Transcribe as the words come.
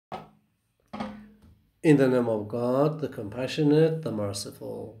In the name of God, the compassionate, the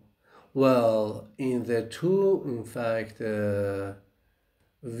merciful. Well, in the two, in fact,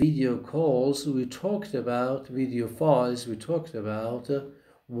 video calls, we talked about video files, we talked about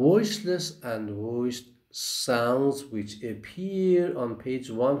voiceless and voiced sounds which appear on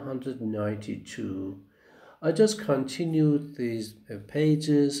page 192. I just continued these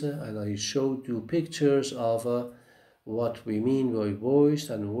pages and I showed you pictures of what we mean by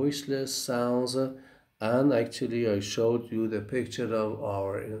voiced and voiceless sounds. And actually I showed you the picture of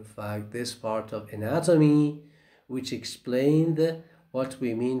our, in fact, this part of anatomy, which explained what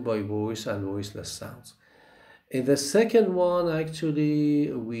we mean by voice and voiceless sounds. In the second one,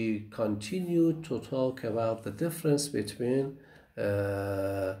 actually, we continue to talk about the difference between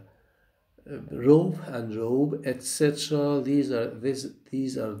robe and robe, etc. These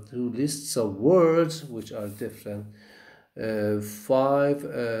are two lists of words which are different. Four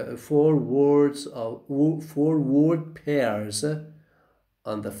word pairs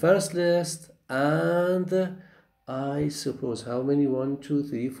on the first list, and I suppose how many? 1, 2,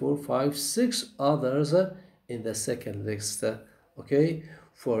 3, 4, 5, 6 others in the second list. Okay,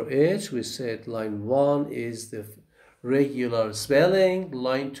 for each we said line 1 is the regular spelling,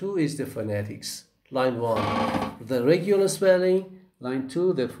 line 2 is the phonetics. Line 1 the regular spelling, line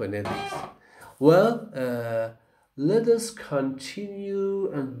 2 the phonetics. Well, let us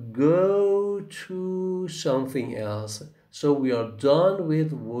continue and go to something else. So we are done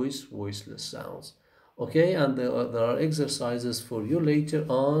with voiceless sounds. Okay, and there are exercises for you later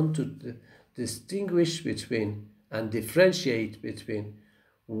on to distinguish between and differentiate between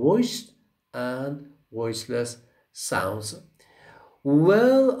voiced and voiceless sounds.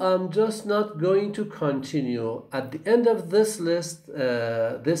 Well, I'm just not going to continue. At the end of this list,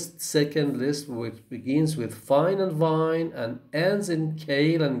 this second list, which begins with fine and vine and ends in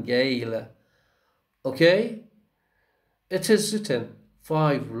kale and gale, okay? It is written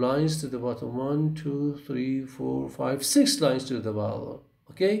 5 lines to the bottom, 1, 2, 3, 4, 5, 6 lines to the bottom,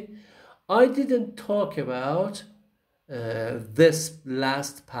 okay? I didn't talk about this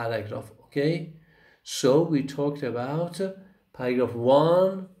last paragraph, okay? So we talked about paragraph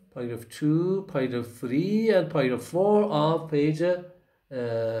 1, paragraph 2, paragraph 3, and paragraph 4 of page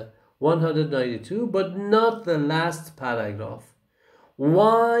 192, but not the last paragraph.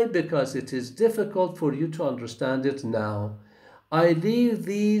 Why? Because it is difficult for you to understand it now. I leave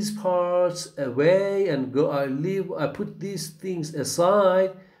these parts away and go. I put these things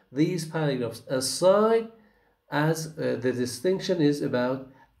aside, these paragraphs aside, as the distinction is about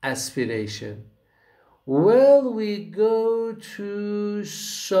aspiration. Well, we go to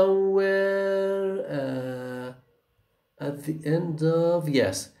somewhere at the end of,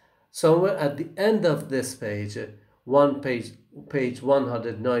 yes, somewhere at the end of this page, page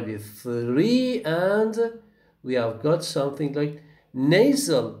 193, and we have got something like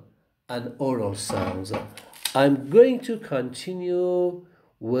nasal and oral sounds. I'm going to continue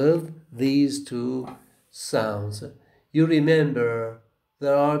with these two sounds. You remember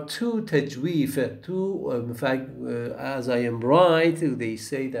there are two tajweef, in fact, as I am right, they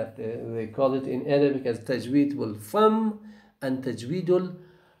say that they call it in Arabic as tajweedul fam and tajweedul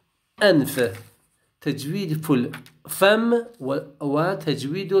anf. Tajweedul fam wa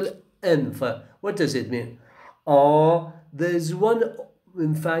tajweedul anf. What does it mean? There's one,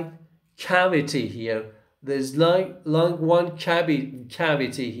 in fact, cavity here. There's like one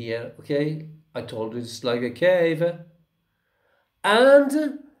cavity here, okay? I told you it's like a cave.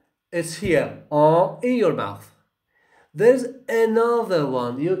 And it's here, in your mouth. There's another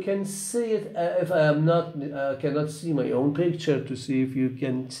one. You can see it if I am not, cannot see my own picture to see if you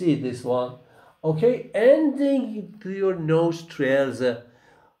can see this one. Okay, ending to your nostrils.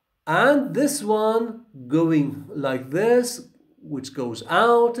 And this one going like this, which goes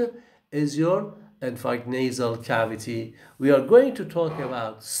out, is your, in fact, nasal cavity. We are going to talk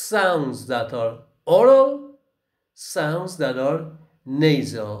about sounds that are oral, sounds that are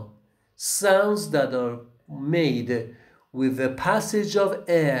nasal, sounds that are made with the passage of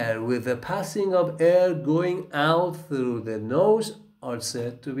air, with the passing of air going out through the nose, are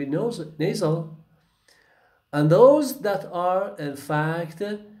said to be nasal. And those that are, in fact,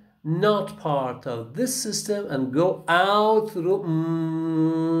 not part of this system and go out through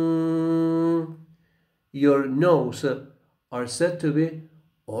your nose are said to be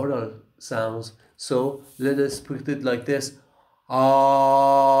oral sounds. So let us put it like this.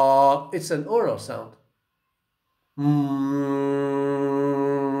 It's an oral sound.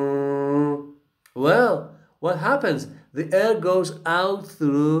 Well, what happens? The air goes out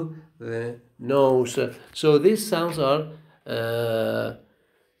through the nose. So these sounds are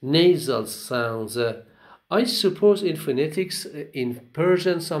nasal sounds. I suppose in phonetics, in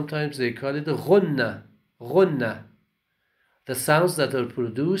Persian, sometimes they call it ghunna, ghunna. The sounds that are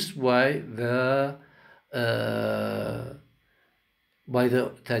produced uh, by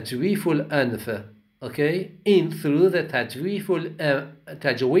the tajweeful anf, okay, in through the tajweeful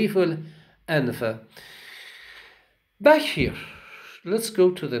anf. Back here, let's go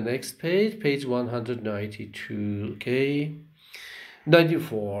to the next page, page 192, okay,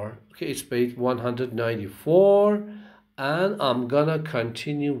 94, okay, it's page 194, and I'm gonna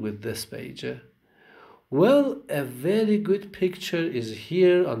continue with this page. Well, a very good picture is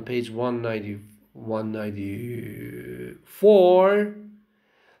here on page 194.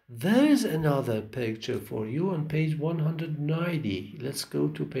 There's another picture for you on page 190. Let's go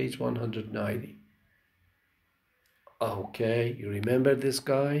to page 190. Okay, you remember this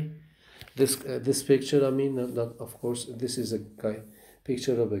guy? This picture, I mean, not of course, this is a guy,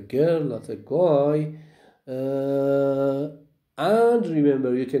 picture of a girl, not a guy. And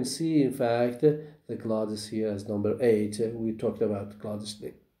remember, you can see, in fact, the Gladys here as number 8. We talked about Gladys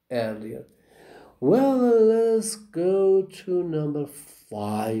earlier. Well, let's go to number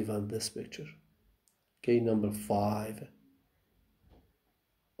 5 on this picture. Okay, number 5.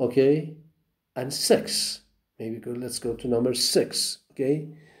 Okay, and 6. Maybe let's go to number 6. Okay,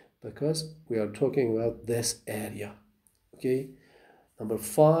 because we are talking about this area. Okay, number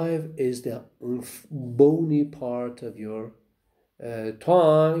 5 is the bony part of your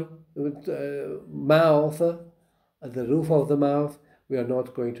tongue, mouth, the roof of the mouth. We are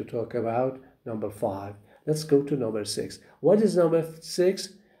not going to talk about number 5. Let's go to number 6. What is number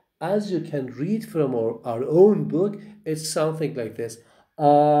 6? As you can read from our own book, it's something like this.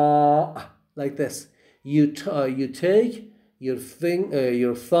 Like this. You take your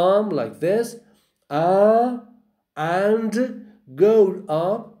thumb like this, and go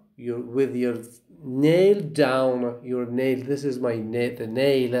up with your nail down. Your nail. This is my nail. The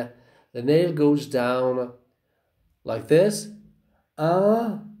nail. The nail goes down like this.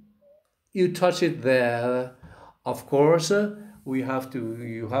 You touch it there. Of course, you have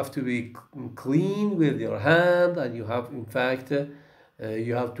to be clean with your hand, and you have, in fact,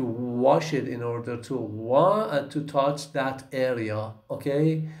 you have to wash it in order to touch that area.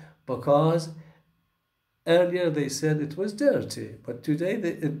 Okay, because earlier they said it was dirty, but today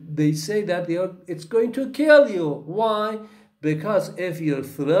they say that it's going to kill you. Why? Because if your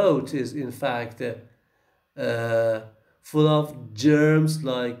throat is, in fact, full of germs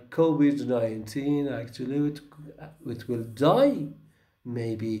like COVID-19, actually it will die,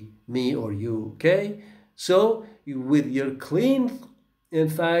 maybe me or you. Okay, so with your clean, in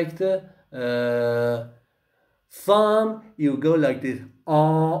fact, thumb, you go like this.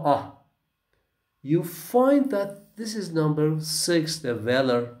 You find that this is number 6, the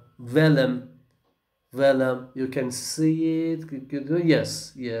velum. You can see it.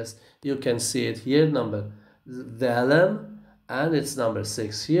 Yes, you can see it here, number velum, and it's number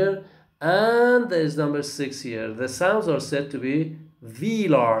 6 here, and there's number 6 here. The sounds are said to be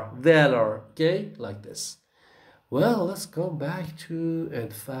velar, okay, like this. Well, let's go back to, in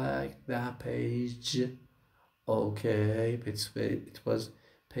fact, that page. Okay, it was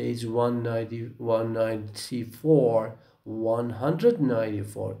page 194,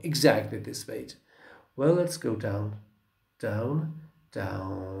 194, exactly this page. Well, let's go down.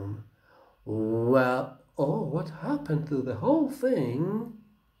 Well, oh, what happened to the whole thing?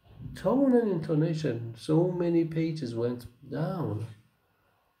 Tone and intonation, so many pages went down.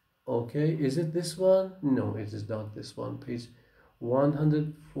 Okay, is it this one? No, it is not this one. Page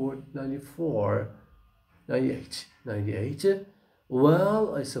 194, 98.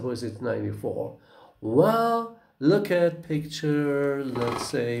 Well, I suppose it's 94. Well, look at picture, let's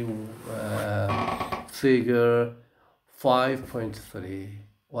say figure 5.3.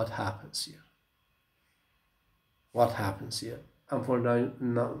 What happens here? And for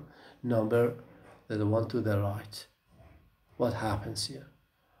number, the one to the right, what happens here?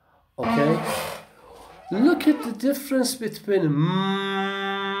 Okay, look at the difference between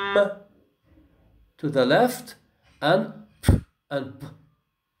to the left and p and p.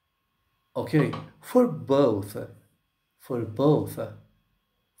 Okay, for both,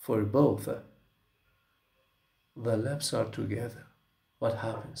 the lips are together. What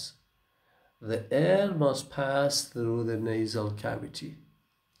happens? The air must pass through the nasal cavity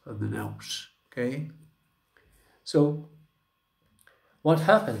of the nose. Okay, so what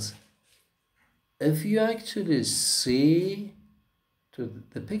happens? If you actually see to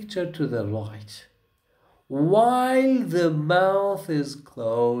the picture to the right, while the mouth is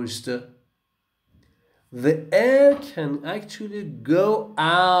closed, the air can actually go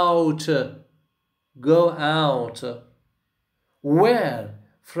out go out. Where?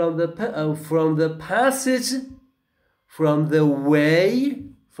 From the passage, from the way,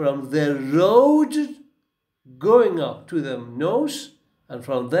 from the road, going up to the nose, and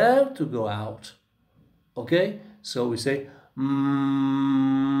from there to go out. Okay? So we say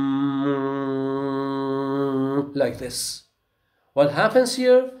like this. What happens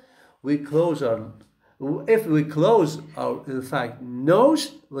here? We close our, if we close our, in fact,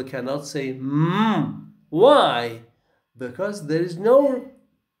 nose, we cannot say Why? Because there is no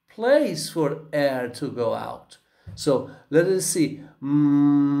place for air to go out. So let us see.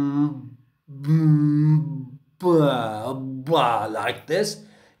 Like this.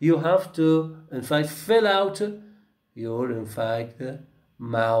 You have to, in fact, fill out your, in fact,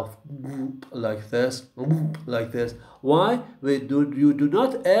 mouth like this, like this. Why? You do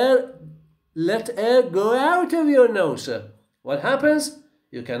not let air go out of your nose. What happens?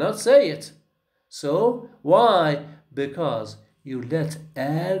 You cannot say it. So, why? Because you let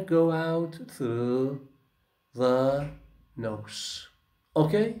air go out through the nose.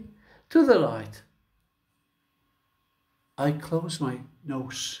 Okay? To the right. I close my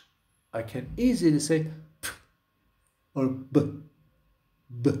nose. I can easily say p or b,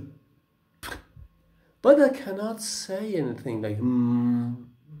 b, p. But I cannot say anything like b.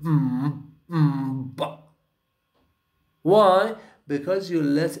 Why? Because you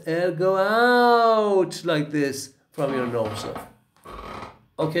let air go out like this from your nose.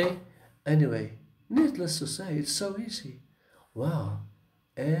 Okay? Anyway, needless to say, it's so easy. Wow,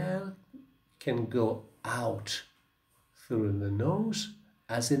 air can go out through the nose,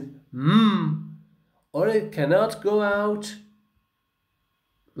 as in or it cannot go out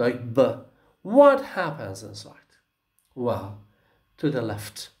like b. What happens inside? Well, to the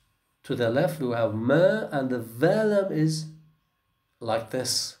left. To the left we have m, and the vellum is like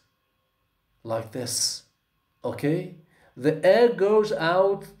this. Like this. Okay? The air goes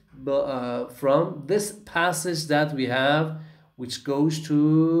out from this passage that we have, which goes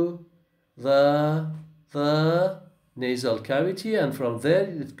to the nasal cavity, and from there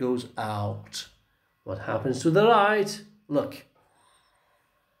it goes out. What happens to the right? Look.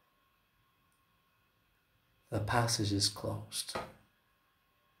 The passage is closed.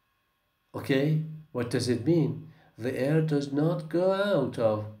 Okay? What does it mean? The air does not go out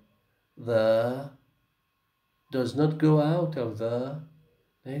of the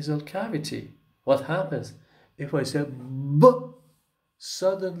nasal cavity. What happens? If I say b,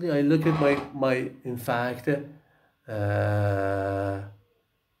 suddenly I look at my in fact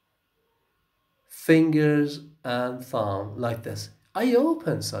fingers and thumb like this. I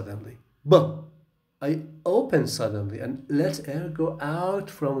open suddenly. B. I open suddenly and let air go out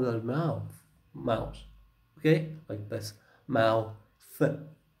from the mouth. Okay? Like this. Mouth.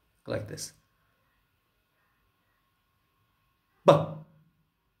 Like this. Ba.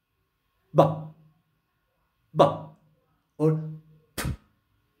 Ba. Ba. Or p.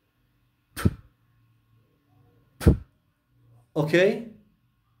 P. P. Okay?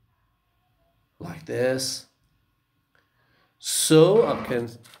 Like this. So I can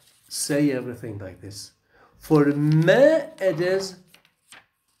say everything like this. For me, it is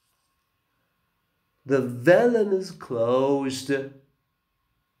the vellum is closed.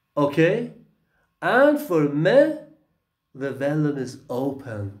 Okay? And for me, the vellum is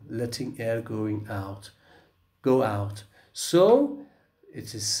open, letting air go out. So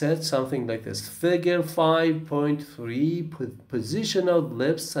it is said something like this. Figure 5.3, position of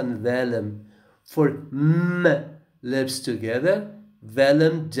lips and vellum. For m, lips together,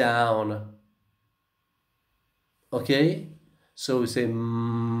 vellum down. Okay? So we say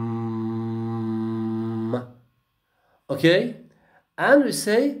m. Okay? And we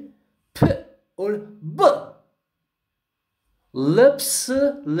say p or b. Lips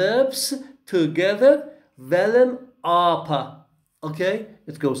together, vellum up. Okay?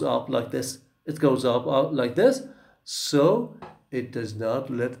 It goes up like this. It goes up like this. So it does not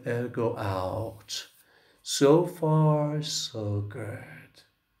let air go out. So far, so good.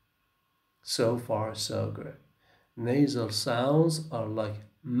 So far, so good. Nasal sounds are like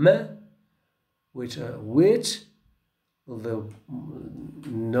m, which the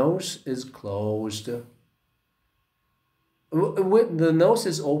nose is closed. The nose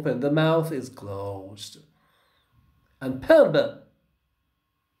is open, the mouth is closed. And pembe,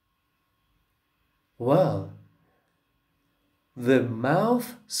 well, the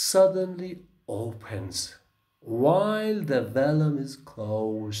mouth suddenly opens while the vellum is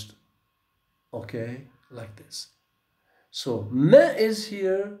closed. Okay, like this. So me is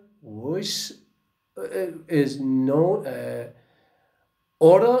here, which is no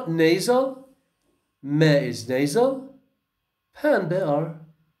oral nasal, Me is nasal. P and B are.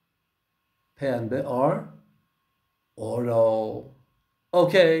 P and B are oral.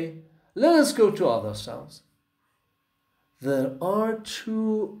 Okay, let us go to other sounds. There are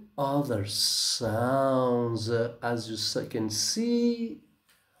two other sounds as you can see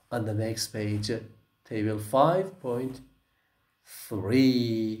on the next page, table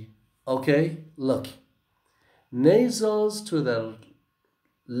 5.3. Okay, look. Nasals to the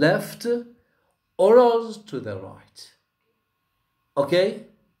left, orals to the right. Okay?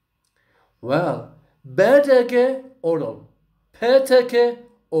 Well, bedege oral, peteke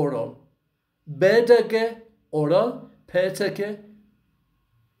oral, bedege oral, peteke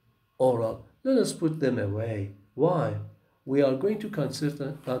oral. Let us put them away. Why? We are going to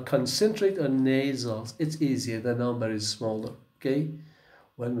concentrate on nasals. It's easier. The number is smaller. Okay?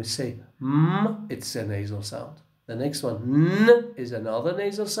 When we say it's a nasal sound. The next one, n, is another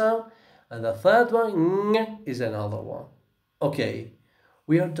nasal sound. And the third one, ng, is another one. Okay,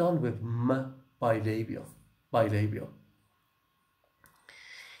 we are done with bilabial.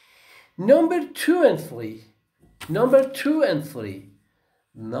 Number 2 and 3. Number 2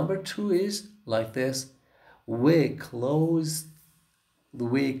 is like this. We close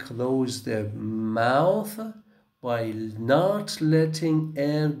the mouth by not letting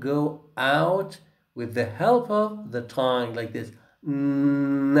air go out with the help of the tongue, like this. Your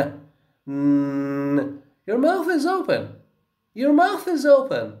mouth is open. Your mouth is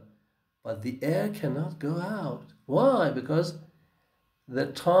open, but the air cannot go out. Why? Because the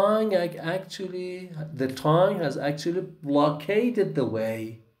tongue has actually blockaded the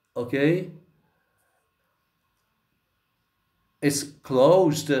way. Okay? It's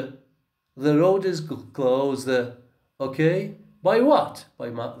closed. The road is closed. Okay? By what? By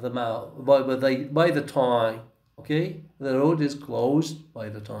the mouth. By the tongue. Okay? The road is closed by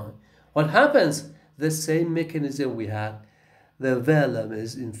the tongue. What happens? The same mechanism we had. The velum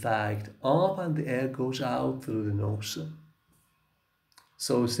is in fact up and the air goes out through the nose.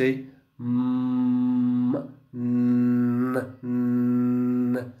 So say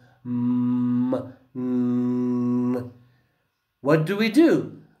What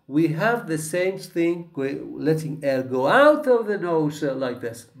do? We have the same thing, letting air go out of the nose like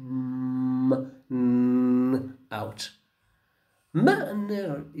this. Out. Ma and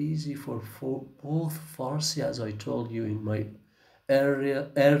n are easy for both Farsi, as I told you in my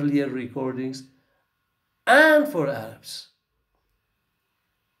earlier recordings, and for Arabs.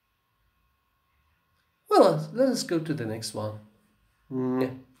 Well, let us go to the next one.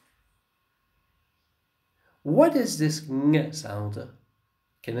 What is this ng sound?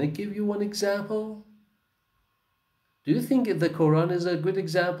 Can I give you one example? Do you think the Quran is a good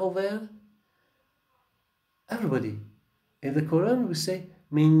example there? Everybody, in the Quran we say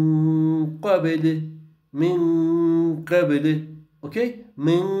min qabli, min qabli. Okay?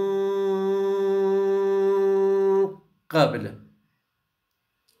 Min qabli.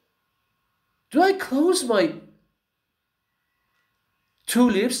 Do I close my two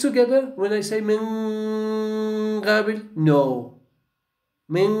lips together when I say min qabli? No.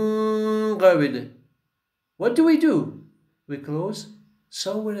 Min qabli. What do? We close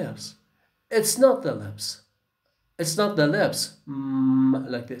somewhere else. It's not the lips. It's not the lips.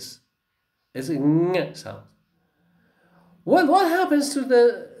 Like this. It's a ng sound. Well, what happens to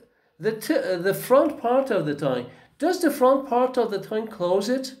the front part of the tongue? Does the front part of the tongue close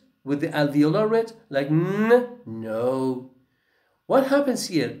it with the alveolar red like n? No. What happens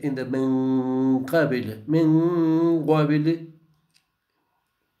here in the min qabil? Min qabil.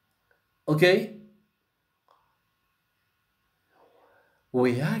 Okay?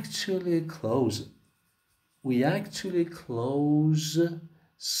 We actually close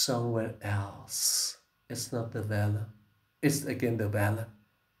somewhere else. It's not the velum. It's again the velum.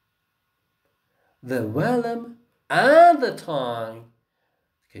 The velum and the tongue.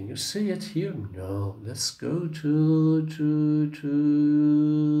 Can you see it here? No. Let's go to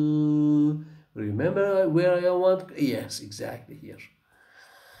remember where I want? Yes, exactly here.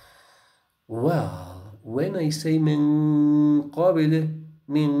 Well, when I say min qabili,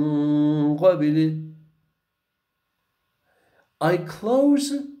 I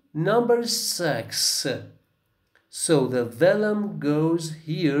close number 6. So the velum goes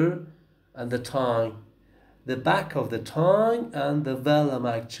here and the tongue. The back of the tongue and the velum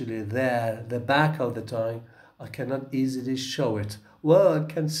actually there. The back of the tongue. I cannot easily show it. Well, I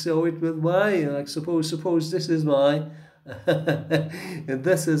can show it with my, like suppose this is my,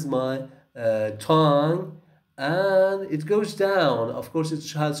 this is my tongue. And it goes down. Of course, it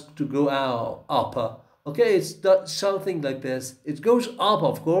has to go out, up. Okay, it's something like this. It goes up,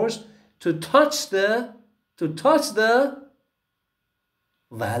 of course, to touch the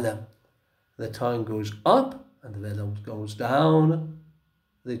vellum. The tongue goes up and the vellum goes down.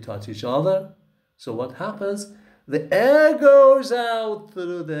 They touch each other. So what happens? The air goes out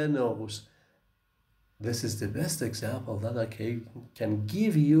through the nose. This is the best example that I can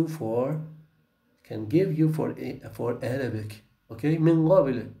give you for Arabic. Okay, من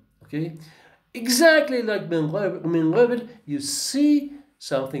قبل. Okay, exactly like من قبل. You see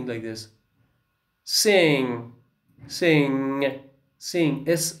something like this. Sing, sing, sing.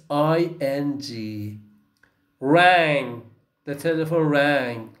 S-I-N-G. Rang. The telephone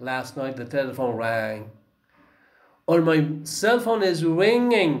rang. Last night the telephone rang. Or my cell phone is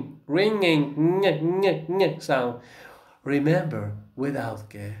ringing, sound. Remember without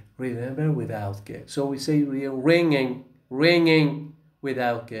ge. Remember without ge. So we say ringing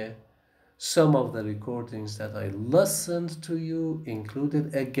without ge. Some of the recordings that I listened to you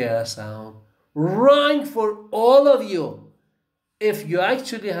included a ge sound. Rang for all of you if you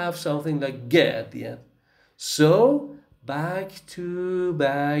actually have something like ge at the end. So back to,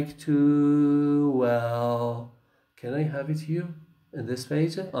 well, can I have it here in this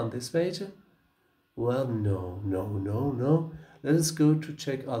page, on this page? Well, no. Let's go to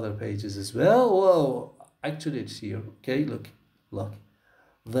check other pages as well. Whoa, actually it's here. Okay, look.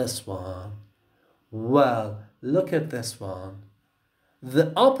 This one. Well, look at this one.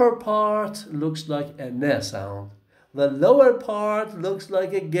 The upper part looks like a ne sound. The lower part looks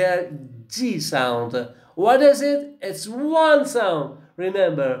like a G sound. What is it? It's one sound.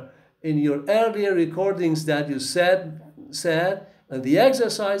 Remember, in your earlier recordings that you said, and the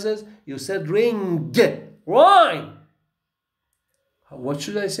exercises, you said ring, ring. What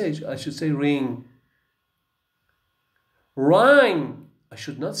should I say? I should say ring. Ring. I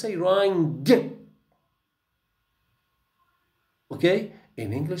should not say ring. Okay?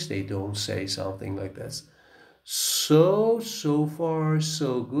 In English, they don't say something like this. So far,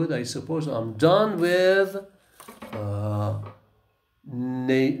 so good. I suppose I'm done with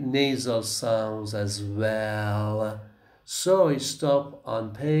nasal sounds as well. So I stop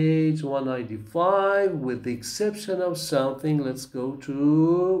on page 195 with the exception of something. Let's go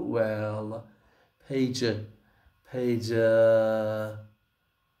to, well, page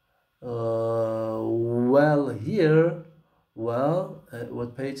well, here, well,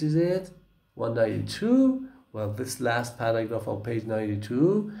 what page is it? 192. Well, this last paragraph on page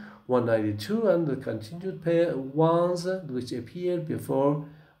 92, 192, and the continued ones which appear before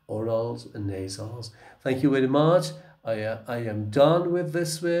orals and nasals. Thank you very much. I am done with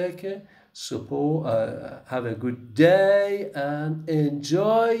this week. Have a good day and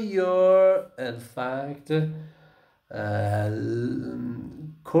enjoy your, in fact,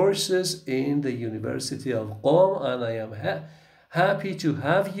 courses in the University of Qom, and I am happy to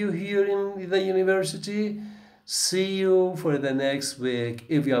have you here in the university. See you for the next week.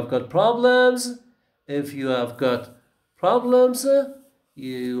 If you have got problems, you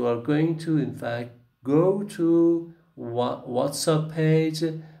are going to, in fact, go to WhatsApp page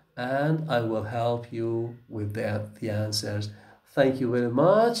and I will help you with the answers. Thank you very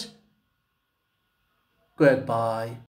much. Goodbye.